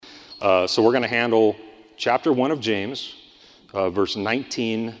So we're going to handle chapter 1 of James, verse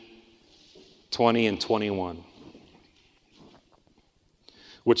 19, 20, and 21,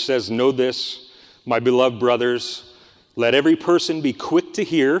 which says, "Know this, my beloved brothers, let every person be quick to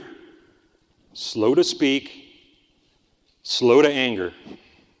hear, slow to speak, slow to anger.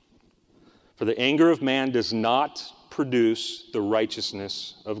 For the anger of man does not produce the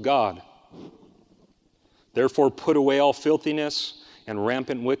righteousness of God. Therefore put away all filthiness and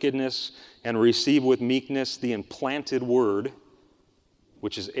rampant wickedness, and receive with meekness the implanted word,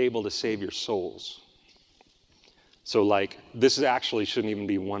 which is able to save your souls." So this actually shouldn't even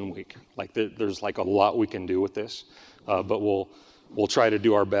be 1 week. There's a lot we can do with this, but we'll try to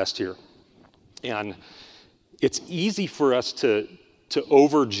do our best here. And it's easy for us to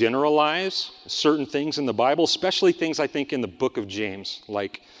overgeneralize certain things in the Bible, especially things I think in the book of James,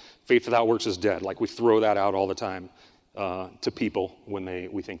 like faith without works is dead. We throw that out all the time to people when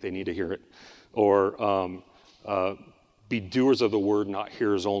we think they need to hear it. Or be doers of the word, not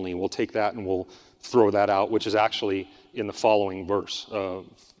hearers only. We'll take that and we'll throw that out, which is actually in the following verse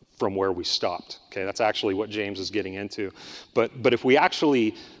from where we stopped. Okay, that's actually what James is getting into. But if we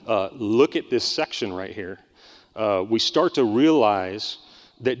actually look at this section right here, we start to realize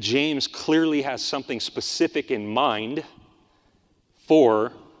that James clearly has something specific in mind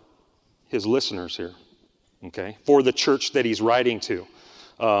for his listeners here, okay, for the church that he's writing to.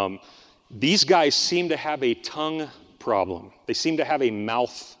 These guys seem to have a tongue problem. They seem to have a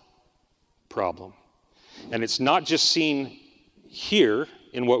mouth problem. And it's not just seen here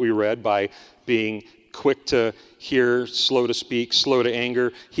in what we read by being quick to hear, slow to speak, slow to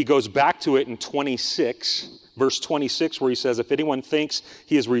anger. He goes back to it in verse 26, where he says, "If anyone thinks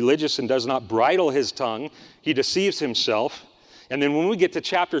he is religious and does not bridle his tongue, he deceives himself." And then when we get to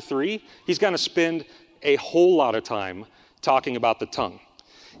chapter 3, he's going to spend a whole lot of time talking about the tongue.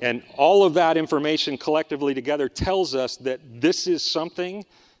 And all of that information collectively together tells us that this is something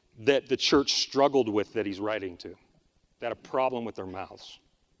that the church struggled with that he's writing to. They had a problem with their mouths.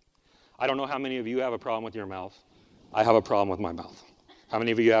 I don't know how many of you have a problem with your mouth. I have a problem with my mouth. How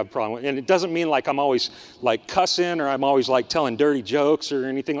many of you have a problem with it? And it doesn't mean I'm always cussing or I'm always telling dirty jokes or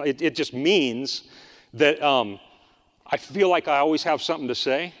anything. It just means that I feel like I always have something to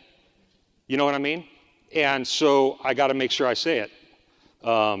say. You know what I mean? And so I got to make sure I say it.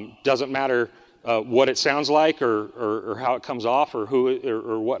 Doesn't matter what it sounds like or how it comes off or who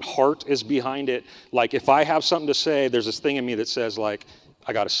or what heart is behind it. If I have something to say, there's this thing in me that says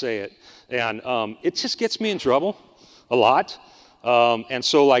I got to say it. And it just gets me in trouble a lot. And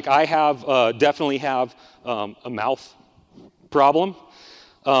so I definitely have a mouth problem.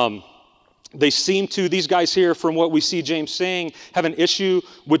 These guys here, from what we see James saying, have an issue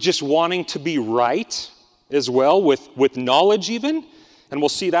with just wanting to be right as well, with knowledge even. And we'll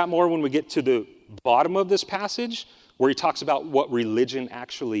see that more when we get to the bottom of this passage, where he talks about what religion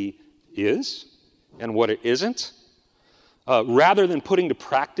actually is and what it isn't, rather than putting to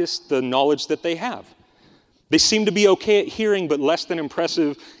practice the knowledge that they have. They seem to be okay at hearing, but less than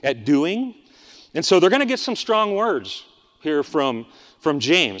impressive at doing. And so they're going to get some strong words here from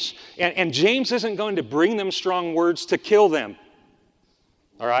James. And James isn't going to bring them strong words to kill them.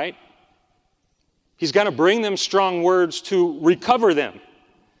 All right? He's going to bring them strong words to recover them,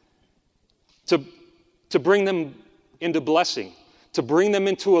 to bring them into blessing, to bring them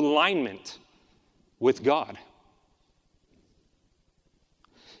into alignment with God.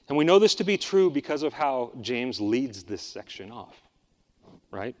 And we know this to be true because of how James leads this section off,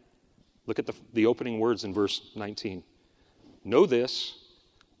 right? Look at the opening words in verse 19. "Know this,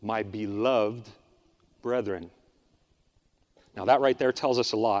 my beloved brethren." Now that right there tells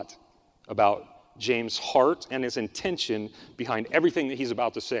us a lot about James' heart and his intention behind everything that he's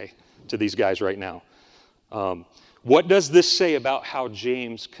about to say to these guys right now. What does this say about how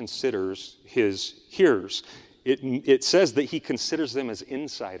James considers his hearers? It says that he considers them as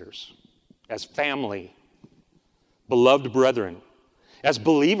insiders, as family, beloved brethren, as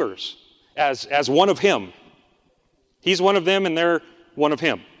believers, as one of him. He's one of them and they're one of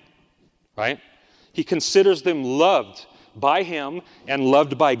him, right? He considers them loved by him and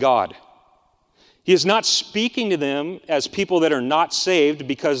loved by God. He is not speaking to them as people that are not saved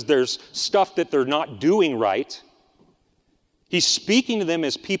because there's stuff that they're not doing right. He's speaking to them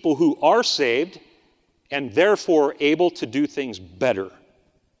as people who are saved and therefore able to do things better.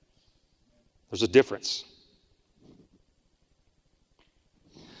 There's a difference.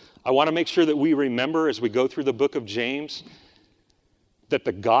 I want to make sure that we remember as we go through the book of James that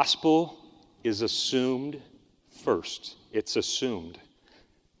the gospel is assumed first. It's assumed.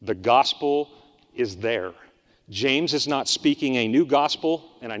 The gospel is there. James is not speaking a new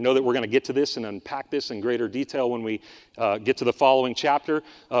gospel, and I know that we're going to get to this and unpack this in greater detail when we get to the following chapter,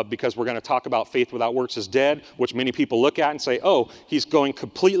 because we're going to talk about faith without works is dead, which many people look at and say, oh, he's going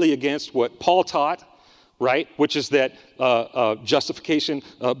completely against what Paul taught, right? Which is that justification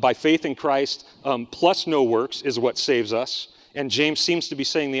by faith in Christ plus no works is what saves us. And James seems to be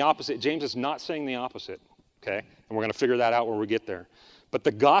saying the opposite. James is not saying the opposite, okay? And we're going to figure that out when we get there. But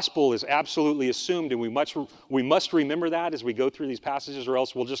the gospel is absolutely assumed, and we must remember that as we go through these passages, or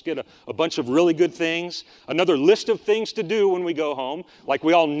else we'll just get a bunch of really good things, another list of things to do when we go home. Like,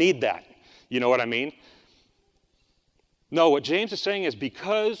 we all need that. You know what I mean? No, what James is saying is,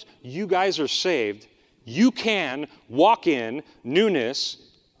 because you guys are saved, you can walk in newness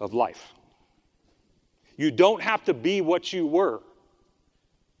of life. You don't have to be what you were.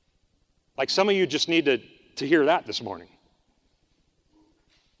 Like, some of you just need to hear that this morning.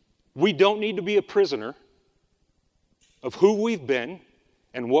 We don't need to be a prisoner of who we've been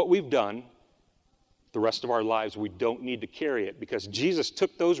and what we've done the rest of our lives. We don't need to carry it, because Jesus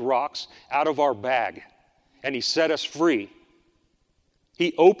took those rocks out of our bag and he set us free.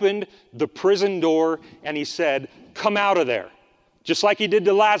 He opened the prison door and he said, come out of there. Just like he did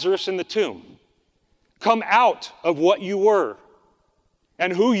to Lazarus in the tomb. Come out of what you were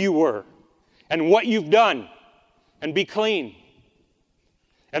and who you were and what you've done and be clean.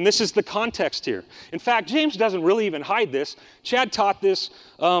 And this is the context here. In fact, James doesn't really even hide this. Chad taught this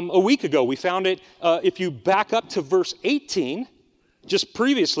a week ago. We found it, if you back up to verse 18, just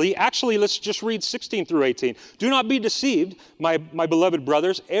previously. Actually, let's just read 16 through 18. Do not be deceived, my beloved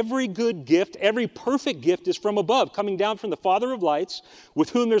brothers. Every good gift, every perfect gift is from above, coming down from the Father of lights,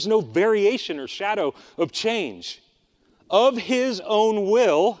 with whom there's no variation or shadow of change. Of his own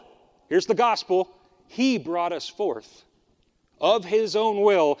will, here's the gospel, he brought us forth. Of his own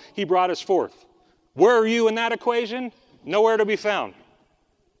will, he brought us forth. Where are you in that equation? Nowhere to be found,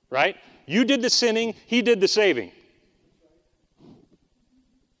 right? You did the sinning, he did the saving.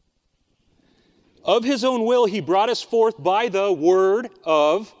 Of his own will, he brought us forth by the word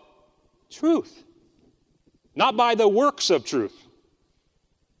of truth, not by the works of truth.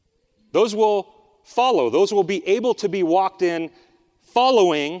 Those will follow. Those will be able to be walked in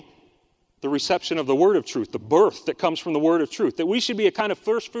following the reception of the word of truth, the birth that comes from the word of truth, that we should be a kind of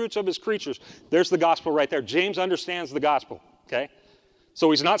first fruits of his creatures. There's the gospel right there. James understands the gospel, okay? So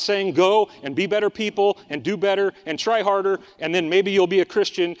he's not saying go and be better people and do better and try harder and then maybe you'll be a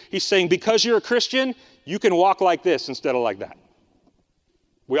Christian. He's saying because you're a Christian, you can walk like this instead of like that.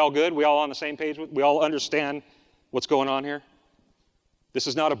 We all good? We all on the same page? We all understand what's going on here? This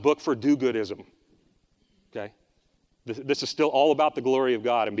is not a book for do-goodism, okay? This is still all about the glory of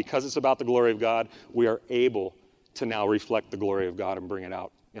God, and because it's about the glory of God, we are able to now reflect the glory of God and bring it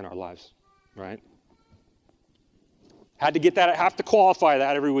out in our lives, right? Had to get that, I have to qualify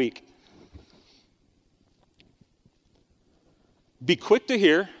that every week. Be quick to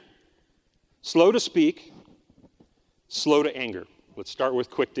hear, slow to speak, slow to anger. Let's start with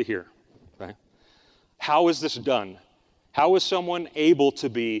quick to hear, okay? How is this done? How is someone able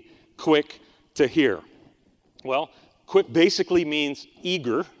to be quick to hear? Well, quick basically means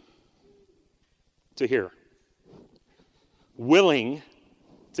eager to hear, willing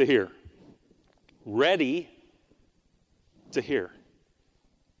to hear, ready to hear.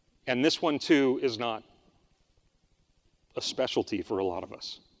 And this one too is not a specialty for a lot of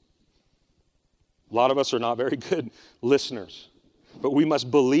us. A lot of us are not very good listeners, but we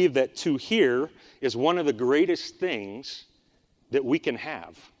must believe that to hear is one of the greatest things that we can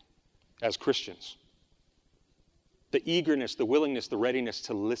have as Christians. The eagerness, the willingness, the readiness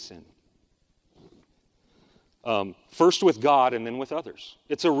to listen. First with God and then with others.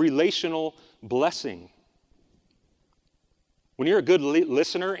 It's a relational blessing. When you're a good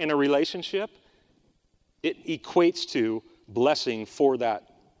listener in a relationship, it equates to blessing for that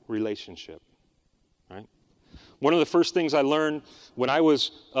relationship. Right? One of the first things I learned when I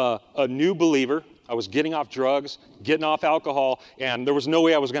was a new believer, I was getting off drugs, getting off alcohol, and there was no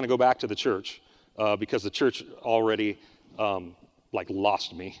way I was going to go back to the church. Because the church already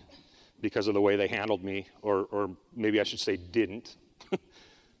lost me because of the way they handled me, or maybe I should say didn't.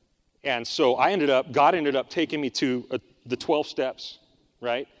 And so God ended up taking me to the 12 steps,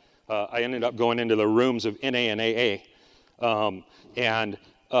 right? I ended up going into the rooms of NA and AA.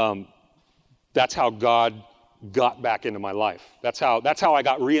 That's how God got back into my life. That's how I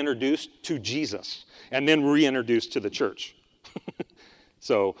got reintroduced to Jesus and then reintroduced to the church.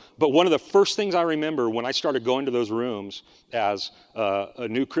 But one of the first things I remember when I started going to those rooms as a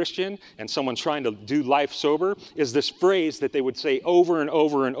new Christian and someone trying to do life sober is this phrase that they would say over and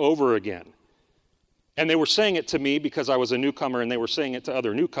over and over again. And they were saying it to me because I was a newcomer, and they were saying it to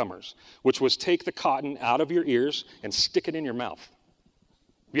other newcomers, which was take the cotton out of your ears and stick it in your mouth.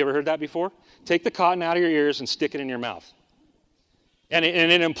 Have you ever heard that before? Take the cotton out of your ears and stick it in your mouth. And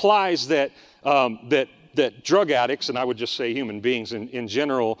it implies that that drug addicts, and I would just say human beings in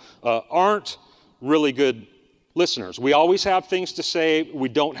general, aren't really good listeners. We always have things to say. We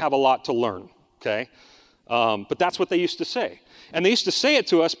don't have a lot to learn, okay? But that's what they used to say. And they used to say it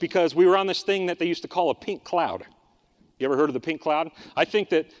to us because we were on this thing that they used to call a pink cloud. You ever heard of the pink cloud? I think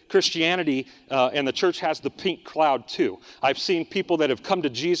that Christianity and the church has the pink cloud too. I've seen people that have come to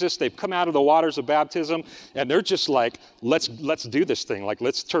Jesus, they've come out of the waters of baptism, and they're just like, let's do this thing. Like,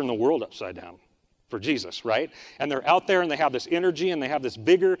 let's turn the world upside down for Jesus, right? And they're out there and they have this energy and they have this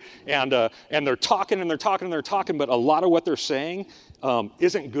vigor, and they're talking and they're talking and they're talking, but a lot of what they're saying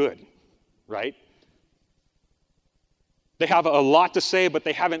isn't good, right? They have a lot to say, but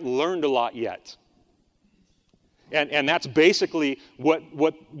they haven't learned a lot yet. And that's basically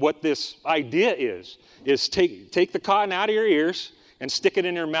what this idea is take the cotton out of your ears and stick it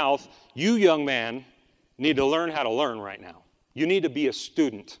in your mouth. You, young man, need to learn how to learn right now. You need to be a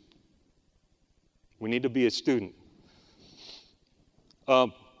student. We need to be a student.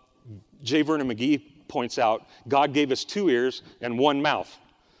 J. Vernon McGee points out, God gave us 2 ears and 1 mouth.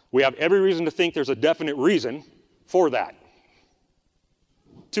 We have every reason to think there's a definite reason for that.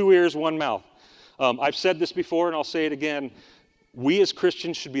 2 ears, 1 mouth. I've said this before, and I'll say it again. We as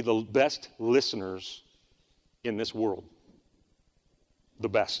Christians should be the best listeners in this world. The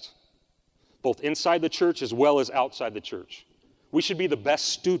best. Both inside the church as well as outside the church. We should be the best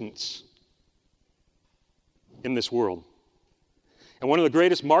students in this world. And one of the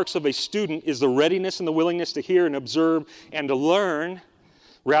greatest marks of a student is the readiness and the willingness to hear and observe and to learn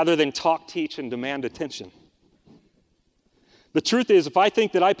rather than talk, teach, and demand attention. The truth is, if I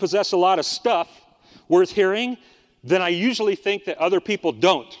think that I possess a lot of stuff worth hearing, then I usually think that other people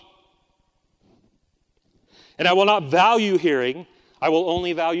don't. And I will not value hearing, I will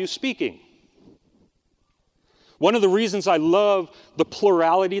only value speaking. One of the reasons I love the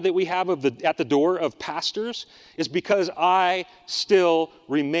plurality that we have at the door of pastors is because I still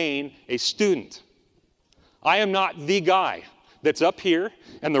remain a student. I am not the guy that's up here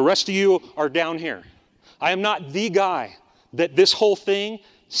and the rest of you are down here. I am not the guy that this whole thing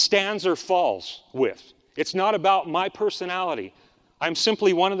stands or falls with. It's not about my personality. I'm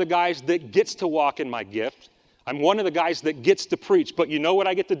simply one of the guys that gets to walk in my gift. I'm one of the guys that gets to preach. But you know what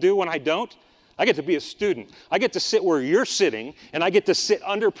I get to do when I don't? I get to be a student. I get to sit where you're sitting, and I get to sit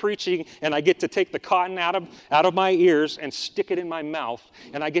under preaching, and I get to take the cotton out of my ears and stick it in my mouth,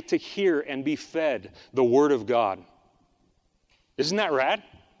 and I get to hear and be fed the Word of God. Isn't that rad?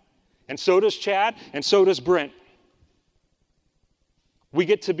 And so does Chad, and so does Brent. We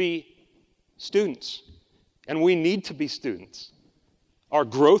get to be students, and we need to be students. Our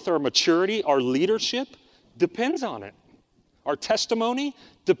growth, our maturity, our leadership depends on it. Our testimony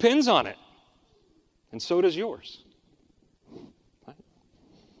depends on it, and so does yours. Right?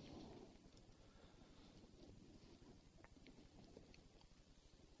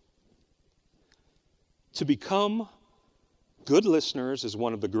 To become good listeners is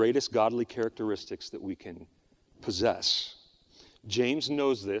one of the greatest godly characteristics that we can possess. James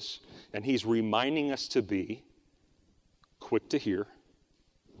knows this, and he's reminding us to be quick to hear,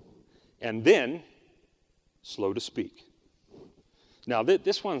 and then slow to speak. Now,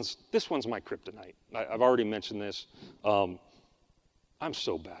 this one's my kryptonite. I've already mentioned this. I'm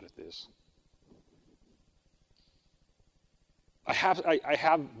so bad at this. I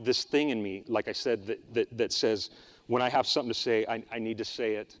have this thing in me, like I said, that says when I have something to say, I need to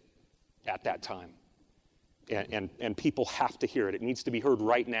say it at that time. And people have to hear it. It needs to be heard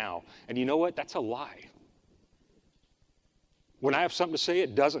right now. And you know what? That's a lie. When I have something to say,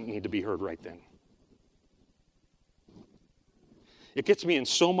 it doesn't need to be heard right then. It gets me in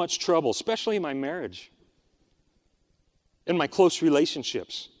so much trouble, especially in my marriage, in my close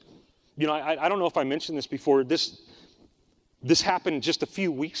relationships. You know, I don't know if I mentioned this before. This happened just a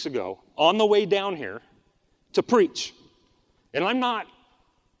few weeks ago on the way down here to preach. And I'm not,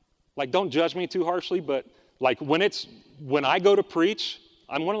 like, don't judge me too harshly, but like when I go to preach,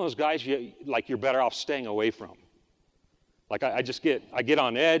 I'm one of those guys you're better off staying away from. Like I get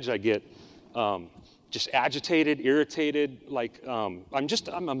on edge, I get just agitated, irritated, like I'm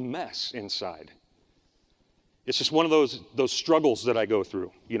a mess inside. It's just one of those struggles that I go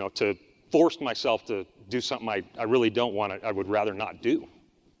through, you know, to force myself to do something I really don't want to, I would rather not do,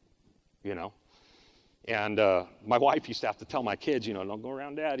 you know. And my wife used to have to tell my kids, you know, don't go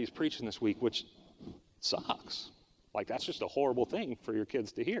around Dad, he's preaching this week, which sucks. Like, that's just a horrible thing for your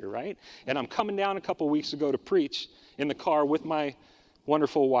kids to hear, right? And I'm coming down a couple weeks ago to preach in the car with my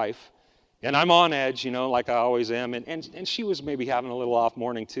wonderful wife, and I'm on edge, like I always am, and she was maybe having a little off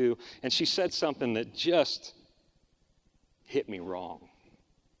morning too, and she said something that just hit me wrong.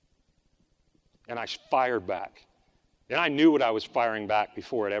 And I fired back. And I knew what I was firing back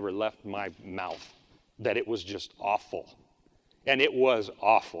before it ever left my mouth, that it was just awful. And it was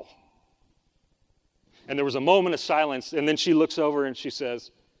awful. And there was a moment of silence, and then she looks over and she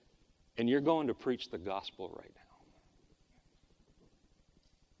says, "And you're going to preach the gospel right now."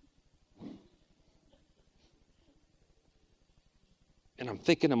 And I'm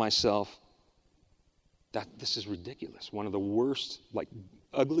thinking to myself, that this is ridiculous. One of the worst,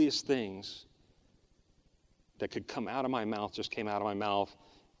 ugliest things that could come out of my mouth just came out of my mouth,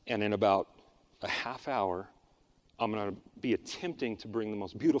 and in about a half hour, I'm going to be attempting to bring the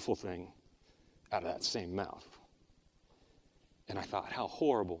most beautiful thing out of that same mouth. And I thought, how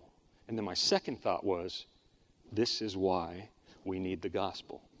horrible. And then my second thought was, this is why we need the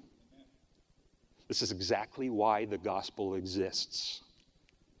gospel. This is exactly why the gospel exists.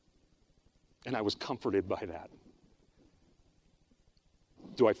 And I was comforted by that.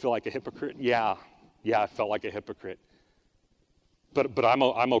 Do I feel like a hypocrite? Yeah, I felt like a hypocrite. But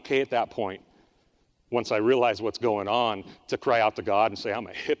I'm okay at that point, once I realize what's going on, to cry out to God and say, I'm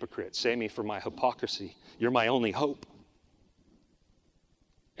a hypocrite. Save me from my hypocrisy. You're my only hope.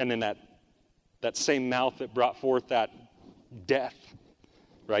 And then that same mouth that brought forth that death,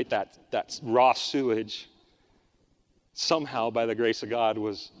 right, that raw sewage, somehow by the grace of God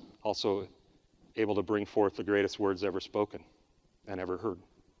was also able to bring forth the greatest words ever spoken and ever heard,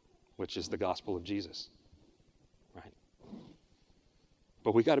 which is the gospel of Jesus, right?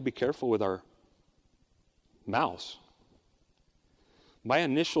 But we got to be careful with our mouths. My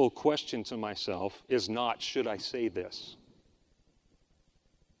initial question to myself is not, should I say this?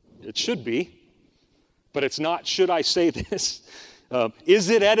 It should be, but it's not, should I say this? Is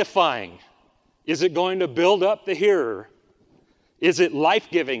it edifying? Is it going to build up the hearer? Is it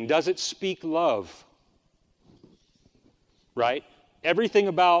life-giving? Does it speak love? Right? Everything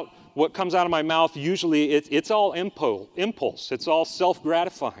about what comes out of my mouth, usually it's all impulse. It's all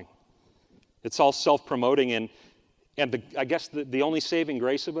self-gratifying. It's all self-promoting. And I guess the only saving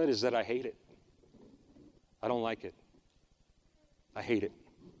grace of it is that I hate it. I don't like it. I hate it.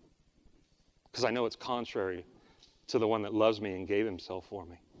 Because I know it's contrary to the one that loves me and gave himself for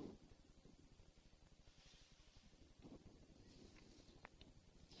me.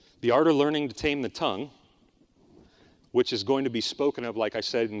 The art of learning to tame the tongue, which is going to be spoken of, like I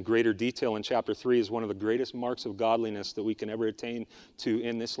said, in greater detail in chapter 3, is one of the greatest marks of godliness that we can ever attain to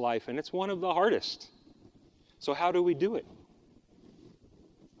in this life. And it's one of the hardest. So how do we do it?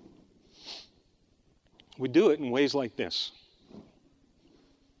 We do it in ways like this.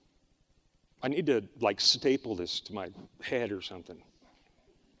 I need to staple this to my head or something.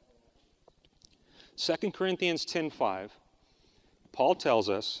 2 Corinthians 10:5, Paul tells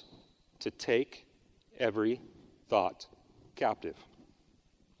us to take every thought captive.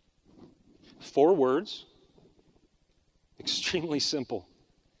 4 words, extremely simple,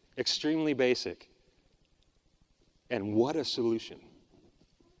 extremely basic. And what a solution.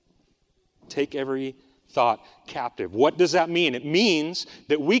 Take every thought captive. What does that mean? It means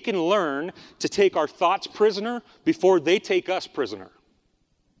that we can learn to take our thoughts prisoner before they take us prisoner.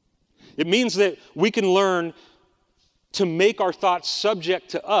 It means that we can learn to make our thoughts subject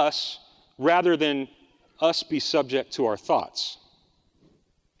to us rather than us be subject to our thoughts.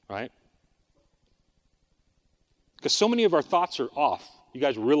 Right? Because so many of our thoughts are off. You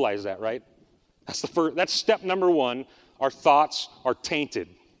guys realize that, right? That's step number 1. Our thoughts are tainted.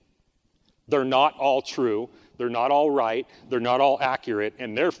 They're not all true. They're not all right. They're not all accurate.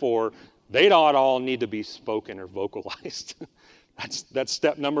 And therefore, they don't all need to be spoken or vocalized. That's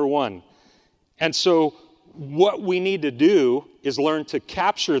step number 1. And so what we need to do is learn to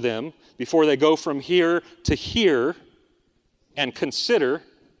capture them before they go from here to here and consider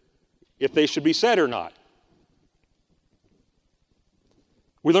if they should be said or not.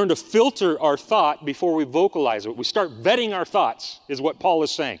 We learn to filter our thought before we vocalize it. We start vetting our thoughts, is what Paul is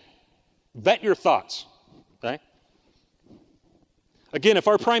saying. Vet your thoughts. Okay? Again, if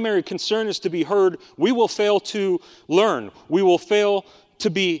our primary concern is to be heard, we will fail to learn. We will fail to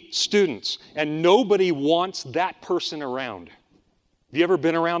be students. And nobody wants that person around. Have you ever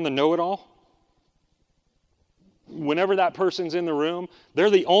been around the know-it-all? Whenever that person's in the room, they're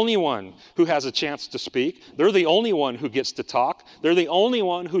the only one who has a chance to speak. They're the only one who gets to talk. They're the only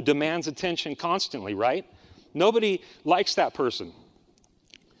one who demands attention constantly, right? Nobody likes that person.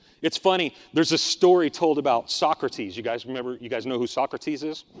 It's funny, there's a story told about Socrates. You guys know who Socrates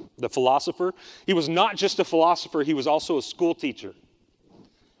is? The philosopher. He was not just a philosopher, he was also a school teacher.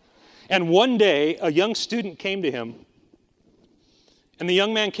 And one day, a young student came to him, and the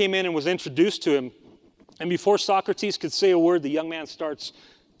young man came in and was introduced to him. And before Socrates could say a word, the young man starts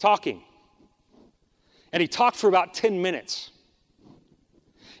talking. And he talked for about 10 minutes.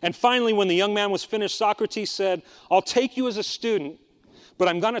 And finally, when the young man was finished, Socrates said, "I'll take you as a student, but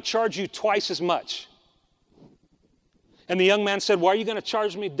I'm going to charge you twice as much." And the young man said, "Why are you going to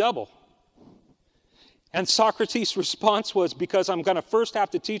charge me double?" And Socrates' response was, "Because I'm going to first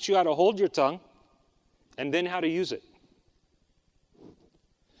have to teach you how to hold your tongue and then how to use it."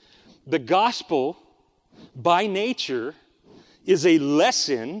 The gospel, by nature, is a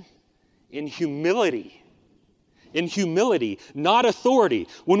lesson in humility. In humility, not authority.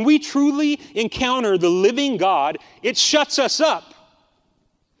 When we truly encounter the living God, it shuts us up.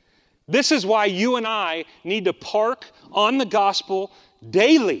 This is why you and I need to park on the gospel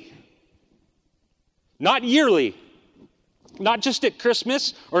daily. Not yearly. Not just at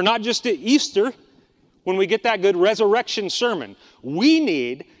Christmas or not just at Easter when we get that good resurrection sermon. We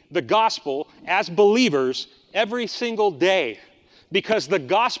need the gospel as believers every single day because the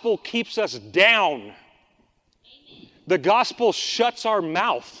gospel keeps us down. The gospel shuts our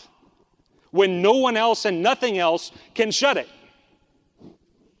mouth when no one else and nothing else can shut it.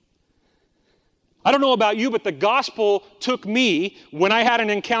 I don't know about you, but the gospel took me, when I had an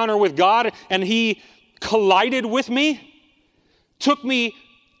encounter with God and He collided with me, took me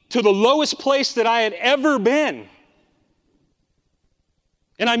to the lowest place that I had ever been.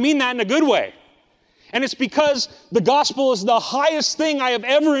 And I mean that in a good way. And it's because the gospel is the highest thing I have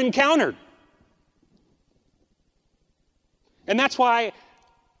ever encountered. And that's why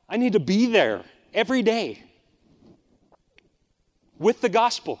I need to be there every day with the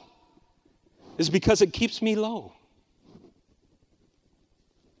gospel, is because it keeps me low.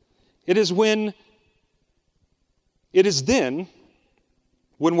 It is then,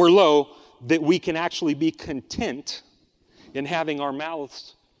 when we're low, that we can actually be content in having our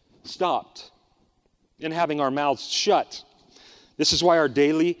mouths stopped, in having our mouths shut. This is why our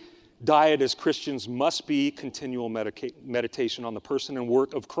daily diet as Christians must be continual meditation on the person and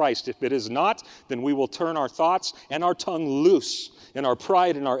work of Christ. If it is not, then we will turn our thoughts and our tongue loose in our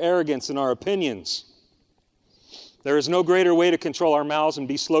pride and our arrogance and our opinions. There is no greater way to control our mouths and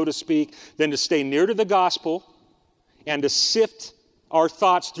be slow to speak than to stay near to the gospel and to sift our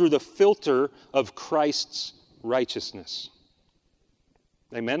thoughts through the filter of Christ's righteousness.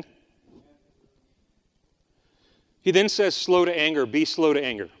 Amen? He then says, slow to anger, be slow to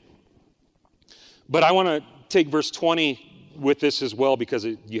anger. But I want to take verse 20 with this as well because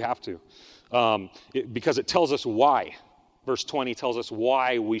you have to. Because it tells us why. Verse 20 tells us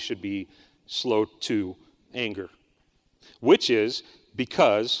why we should be slow to anger. Which is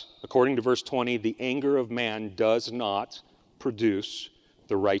because, according to verse 20, the anger of man does not produce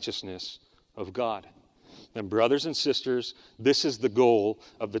the righteousness of God. And brothers and sisters, this is the goal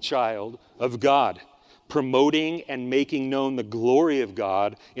of the child of God. Promoting and making known the glory of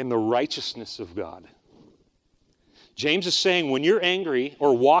God in the righteousness of God. James is saying when you're angry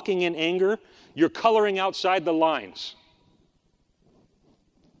or walking in anger, you're coloring outside the lines.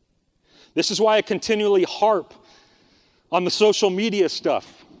 This is why I continually harp on the social media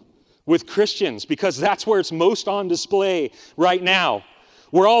stuff with Christians, because that's where it's most on display right now.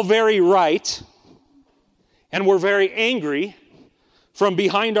 We're all very right, and we're very angry from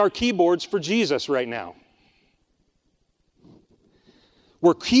behind our keyboards for Jesus right now.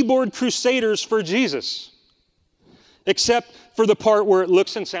 We're keyboard crusaders for Jesus, except for the part where it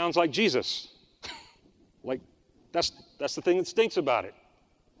looks and sounds like Jesus. Like, that's the thing that stinks about it.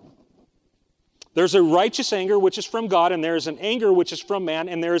 There's a righteous anger which is from God, and there is an anger which is from man,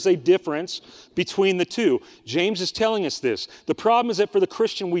 and there is a difference between the two. James is telling us this. The problem is that for the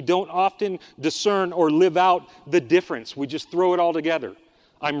Christian, we don't often discern or live out the difference. We just throw it all together.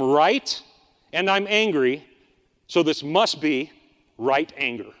 I'm right, and I'm angry, so this must be right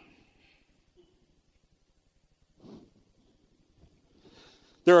anger.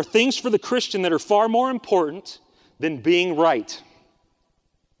 There are things for the Christian that are far more important than being right.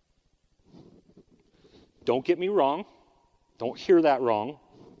 Don't get me wrong. Don't hear that wrong.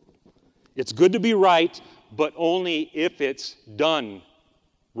 It's good to be right, but only if it's done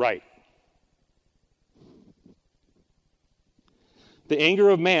right. The anger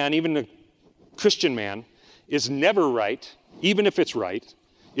of man, even the Christian man, is never right, even if it's right,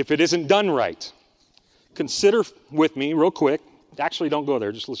 if it isn't done right. Consider with me real quick. Actually, don't go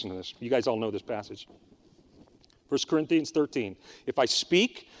there. Just listen to this. You guys all know this passage. 1 Corinthians 13. If I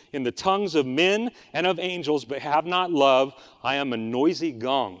speak in the tongues of men and of angels, but have not love, I am a noisy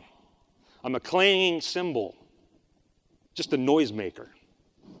gong. I'm a clanging cymbal, just a noisemaker.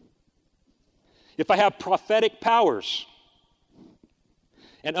 If I have prophetic powers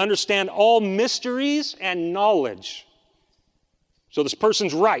and understand all mysteries and knowledge, so this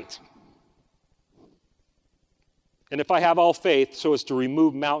person's right. And if I have all faith so as to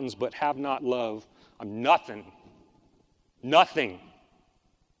remove mountains but have not love, I'm nothing. Nothing.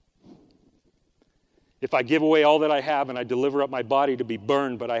 If I give away all that I have and I deliver up my body to be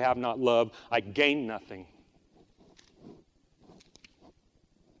burned but I have not love, I gain nothing.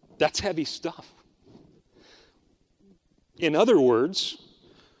 That's heavy stuff. In other words,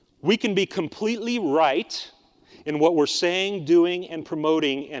 we can be completely right in what we're saying, doing, and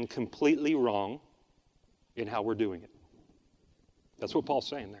promoting, and completely wrong in how we're doing it. That's what Paul's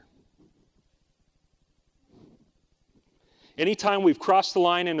saying there. Anytime we've crossed the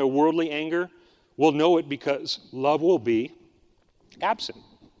line into worldly anger, we'll know it because love will be absent.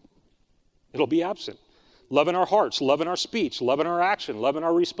 It'll be absent. Love in our hearts, love in our speech, love in our action, love in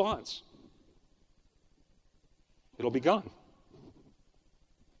our response. It'll be gone.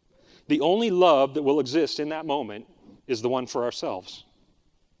 The only love that will exist in that moment is the one for ourselves,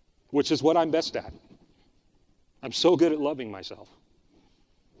 which is what I'm best at. I'm so good at loving myself.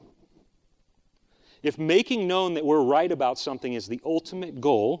 If making known that we're right about something is the ultimate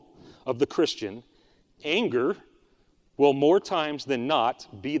goal of the Christian, anger will more times than not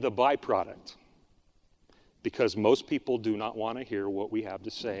be the byproduct. Because most people do not want to hear what we have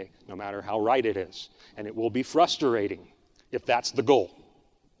to say, no matter how right it is. And it will be frustrating if that's the goal.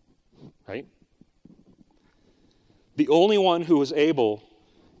 Right? The only one who is able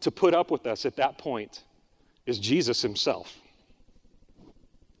to put up with us at that point is Jesus himself.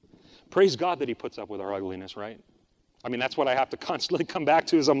 Praise God that he puts up with our ugliness, right? I mean, that's what I have to constantly come back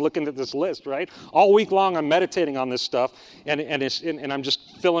to as I'm looking at this list, right? All week long I'm meditating on this stuff, and I'm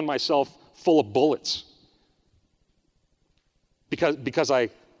just filling myself full of bullets. Because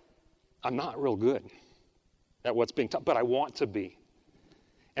I'm not real good at what's being taught, but I want to be.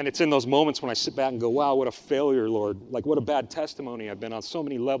 And it's in those moments when I sit back and go, wow, what a failure, Lord. Like, what a bad testimony I've been on so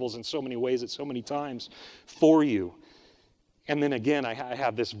many levels in so many ways at so many times for you. And then again, I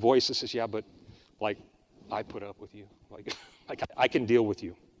have this voice that says, yeah, but like, I put up with you. Like I can deal with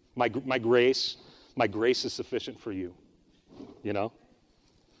you. My grace is sufficient for you. You know?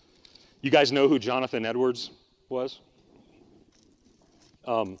 You guys know who Jonathan Edwards was?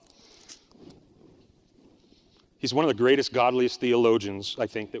 He's one of the greatest, godliest theologians, I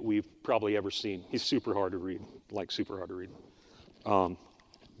think, that we've probably ever seen. He's super hard to read, super hard to read.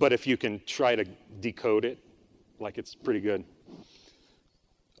 But if you can try to decode it, it's pretty good.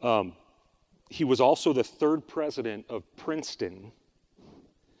 He was also the third president of Princeton,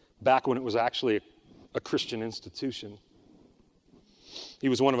 back when it was actually a Christian institution. He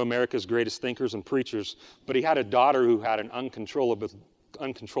was one of America's greatest thinkers and preachers, but he had a daughter who had an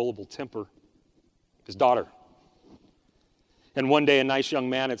uncontrollable temper. His daughter. And one day, a nice young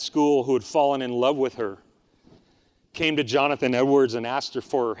man at school who had fallen in love with her came to Jonathan Edwards and asked her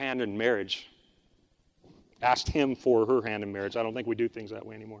for her hand in marriage. Asked him for her hand in marriage. I don't think we do things that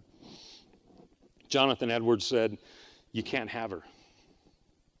way anymore. Jonathan Edwards said, "You can't have her."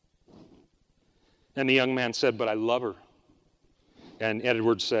 And the young man said, "But I love her." And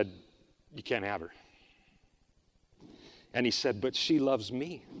Edwards said, "You can't have her." And he said, "But she loves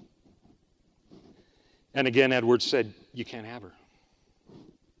me." And again, Edwards said, "You can't have her."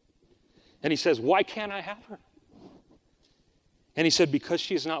 And he says, "Why can't I have her?" And he said, "Because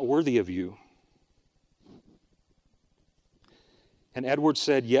she is not worthy of you." And Edwards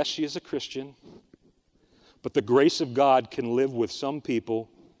said, "Yes, she is a Christian, but the grace of God can live with some people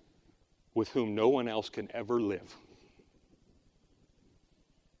with whom no one else can ever live."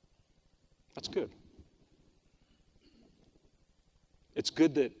 That's good. It's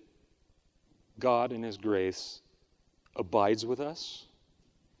good that God in his grace abides with us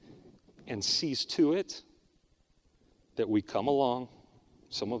and sees to it that we come along,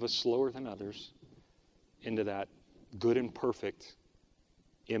 some of us slower than others, into that good and perfect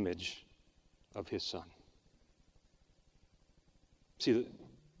image of his Son. See,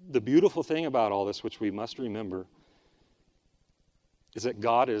 the beautiful thing about all this, which we must remember, is that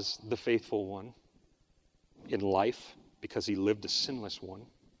God is the faithful one in life because he lived a sinless one,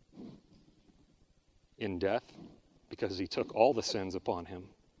 in death because he took all the sins upon him,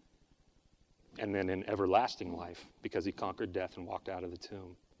 and then in everlasting life because he conquered death and walked out of the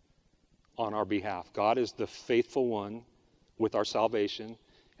tomb on our behalf. God is the faithful one with our salvation,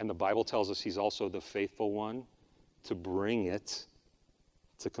 and the Bible tells us he's also the faithful one to bring it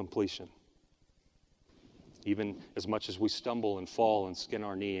to completion. Even as much as we stumble and fall and skin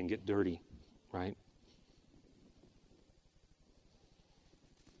our knee and get dirty, right?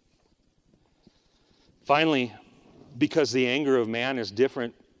 Finally, because the anger of man is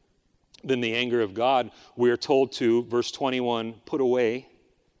different than the anger of God, we are told to, verse 21, put away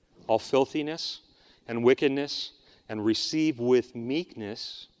all filthiness and wickedness and receive with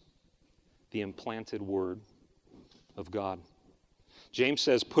meekness the implanted word of God. James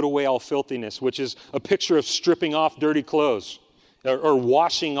says, put away all filthiness, which is a picture of stripping off dirty clothes or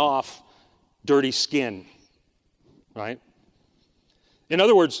washing off dirty skin, right? In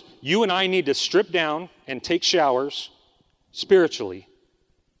other words, you and I need to strip down and take showers spiritually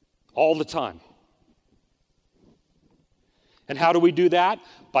all the time. And how do we do that?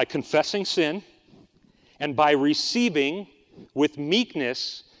 By confessing sin and by receiving with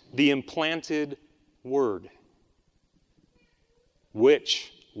meekness the implanted word,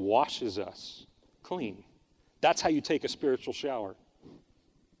 which washes us clean. That's how you take a spiritual shower.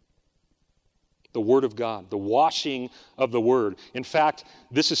 The Word of God, the washing of the Word. In fact,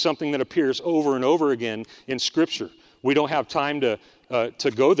 this is something that appears over and over again in Scripture. We don't have time to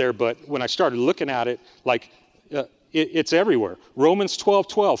go there, but when I started looking at it, it's everywhere. Romans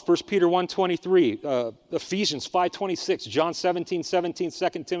 12:12, 1 Peter 1:23, Ephesians 5:26, John 17:17,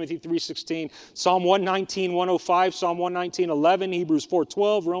 2 Timothy 3:16, Psalm 119, 105, Psalm 119:11, Hebrews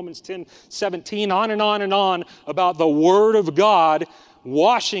 4:12, Romans 10:17, on and on and on about the Word of God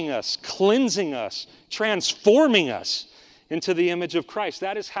washing us, cleansing us, transforming us into the image of Christ.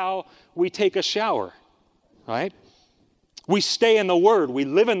 That is how we take a shower, right? We stay in the Word. We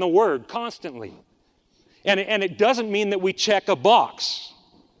live in the Word constantly. And it doesn't mean that we check a box,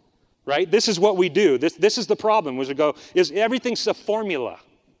 right? This is what we do. This is the problem, is everything's a formula.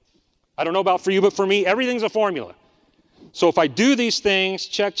 I don't know about for you, but for me, everything's a formula. So if I do these things,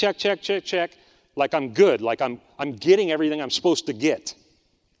 check, like I'm good, like I'm getting everything I'm supposed to get.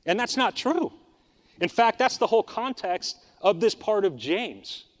 And that's not true. In fact, that's the whole context of this part of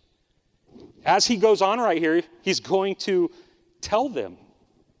James. As he goes on right here, he's going to tell them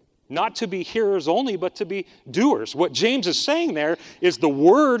not to be hearers only, but to be doers. What James is saying there is the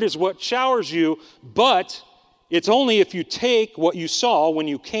Word is what showers you, but it's only if you take what you saw when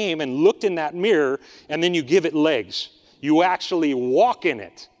you came and looked in that mirror and then you give it legs. You actually walk in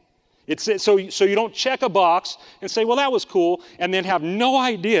it. So you don't check a box and say, well, that was cool, and then have no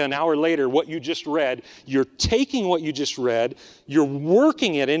idea an hour later what you just read. You're taking what you just read, you're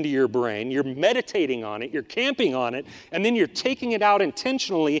working it into your brain, you're meditating on it, you're camping on it, and then you're taking it out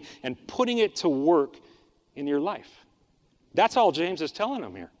intentionally and putting it to work in your life. That's all James is telling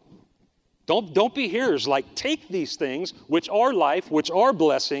them here. Don't be hearers. Take these things, which are life, which are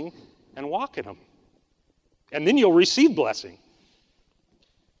blessing, and walk in them. And then you'll receive blessing.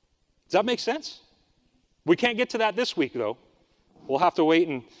 Does that make sense? We can't get to that this week, though. We'll have to wait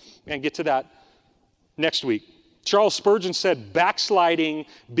and get to that next week. Charles Spurgeon said, backsliding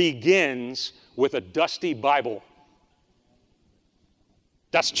begins with a dusty Bible.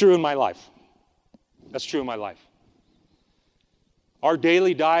 That's true in my life. That's true in my life. Our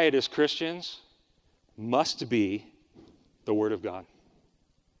daily diet as Christians must be the Word of God.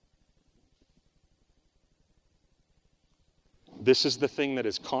 This is the thing that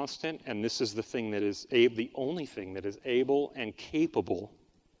is constant, and this is the thing that is the only thing that is able and capable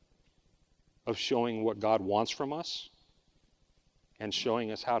of showing what God wants from us and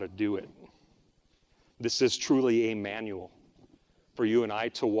showing us how to do it. This is truly a manual for you and I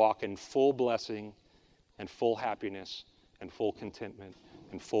to walk in full blessing and full happiness and full contentment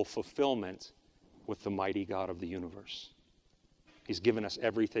and full fulfillment with the mighty God of the universe. He's given us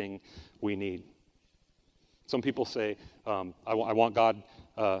everything we need. Some people say, I want God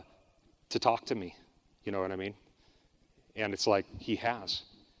to talk to me. You know what I mean? And it's like, He has.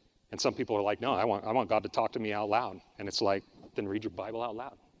 And some people are like, no, I want God to talk to me out loud. And it's like, then read your Bible out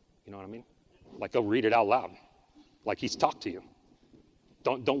loud. You know what I mean? Go read it out loud. Like He's talked to you.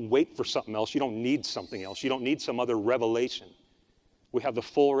 Don't wait for something else. You don't need something else. You don't need some other revelation. We have the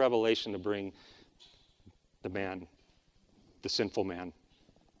full revelation to bring the sinful man,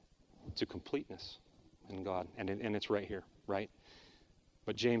 to completeness in God. And it's right here, right?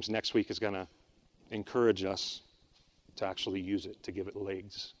 But James next week is going to encourage us to actually use it, to give it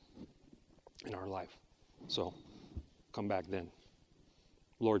legs in our life. So come back then.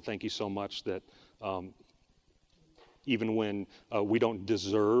 Lord, thank you so much that even when we don't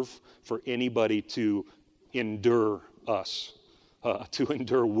deserve for anybody to endure us, to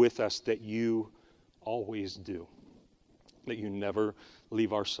endure with us, that you always do, that you never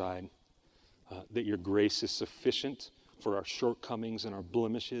leave our side. that your grace is sufficient for our shortcomings and our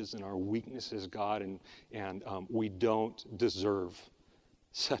blemishes and our weaknesses, God, and we don't deserve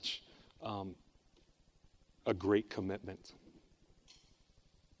such a great commitment.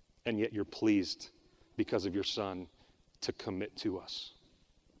 And yet you're pleased because of your Son to commit to us.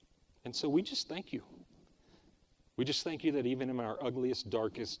 And so we just thank you. We just thank you that even in our ugliest,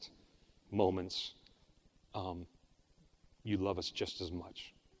 darkest moments, you love us just as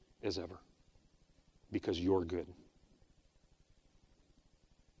much as ever because you're good.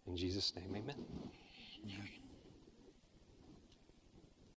 In Jesus' name, amen.